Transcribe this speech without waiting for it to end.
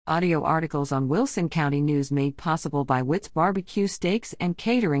Audio articles on Wilson County News made possible by Witt's Barbecue Steaks and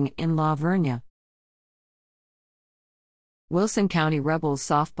Catering in La Vernia. Wilson County Rebels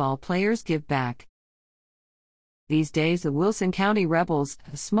softball players give back. These days, the Wilson County Rebels,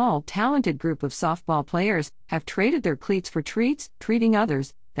 a small, talented group of softball players, have traded their cleats for treats, treating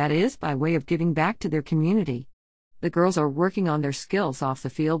others, that is, by way of giving back to their community. The girls are working on their skills off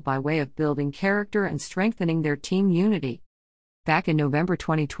the field by way of building character and strengthening their team unity. Back in November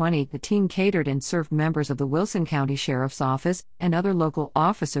 2020, the team catered and served members of the Wilson County Sheriff's Office and other local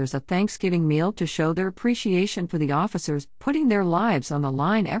officers a Thanksgiving meal to show their appreciation for the officers putting their lives on the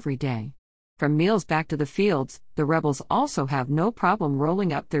line every day. From meals back to the fields, the Rebels also have no problem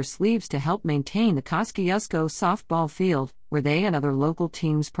rolling up their sleeves to help maintain the Kosciuszko softball field, where they and other local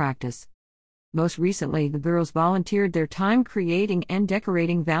teams practice. Most recently, the girls volunteered their time creating and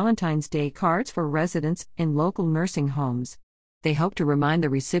decorating Valentine's Day cards for residents in local nursing homes. They hope to remind the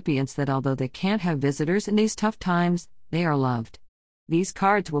recipients that although they can't have visitors in these tough times, they are loved. These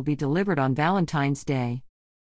cards will be delivered on Valentine's Day.